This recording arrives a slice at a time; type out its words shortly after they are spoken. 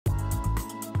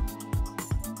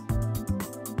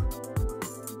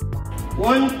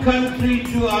one country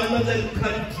to another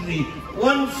country,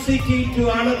 one city to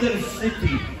another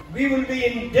city. We will be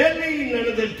in Delhi in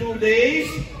another 2 days.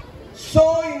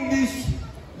 So in this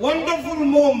wonderful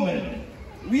moment,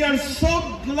 we are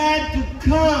so glad to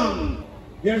come.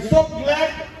 We are so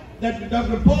glad that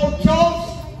Dr. Paul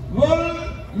Charles will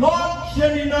launch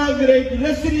and inaugurate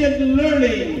Resilient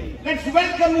Learning. Let's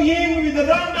welcome him with a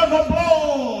round of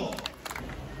applause.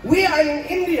 We are in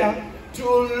India to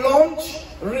launch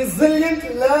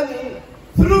Resilient Learning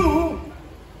through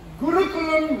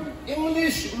Gurukulam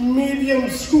English Medium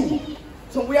School.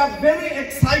 So we are very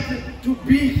excited to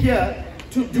be here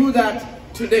to do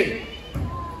that today.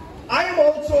 I am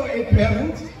also a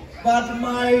parent, but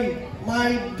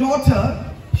my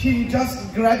daughter, she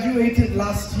just graduated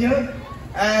last year,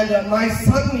 and my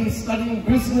son is studying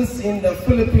business in the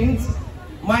Philippines.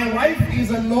 My wife is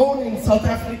alone in South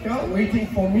Africa waiting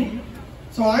for me.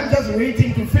 So I'm just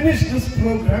waiting to finish this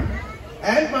program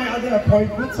and my other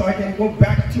appointments so I can go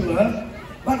back to her.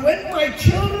 But when my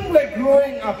children were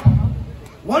growing up,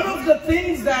 one of the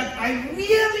things that I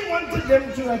really wanted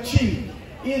them to achieve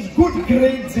is good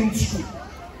grades in school.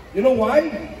 You know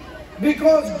why?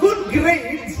 Because good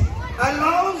grades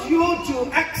allows you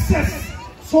to access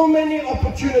so many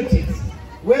opportunities,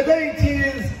 whether it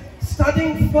is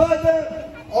studying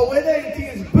further or whether it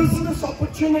is business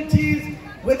opportunities,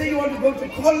 whether you want to go to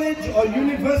college or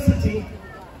university.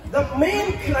 The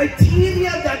main criteria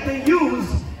that they use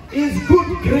is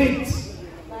good grades.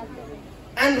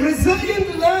 And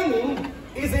Resilient Learning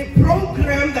is a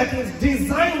program that is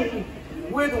designed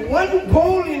with one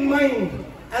goal in mind,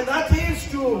 and that is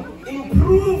to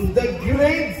improve the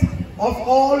grades of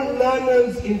all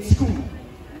learners in school.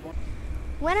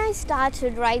 When I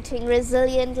started writing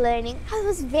Resilient Learning, I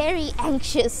was very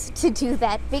anxious to do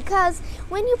that, because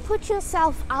when you put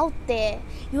yourself out there,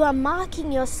 you are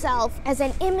marking yourself as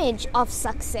an image of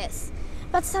success.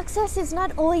 But success is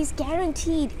not always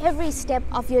guaranteed every step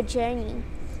of your journey.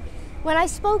 When I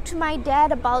spoke to my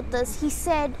dad about this, he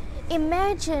said,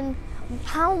 imagine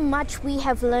how much we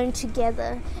have learned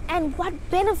together and what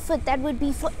benefit that would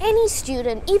be for any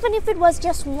student, even if it was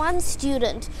just one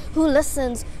student who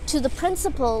listens to the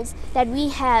principles that we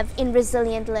have in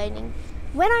Resilient Learning.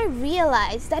 When I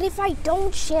realized that if I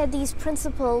don't share these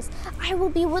principles, I will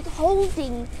be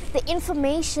withholding the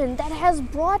information that has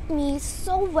brought me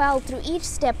so well through each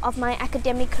step of my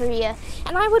academic career,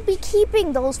 and I would be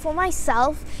keeping those for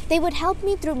myself. They would help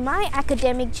me through my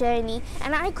academic journey,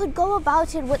 and I could go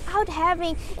about it without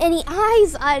having any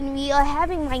eyes on me or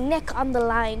having my neck on the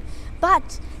line.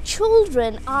 But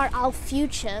children are our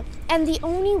future, and the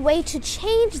only way to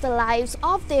change the lives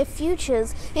of their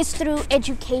futures is through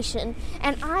education.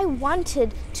 And I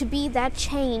wanted to be that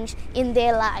change in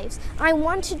their lives. I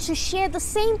wanted to share the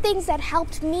same things that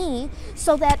helped me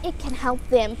so that it can help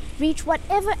them reach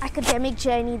whatever academic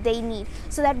journey they need,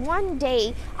 so that one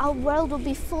day our world will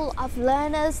be full of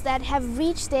learners that have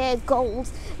reached their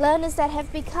goals, learners that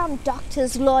have become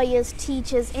doctors, lawyers,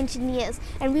 teachers, engineers,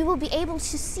 and we will be able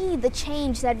to see the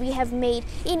change that we have made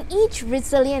in each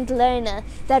resilient learner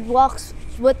that walks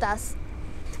with us.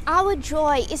 Our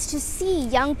joy is to see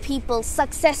young people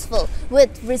successful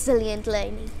with resilient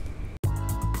learning.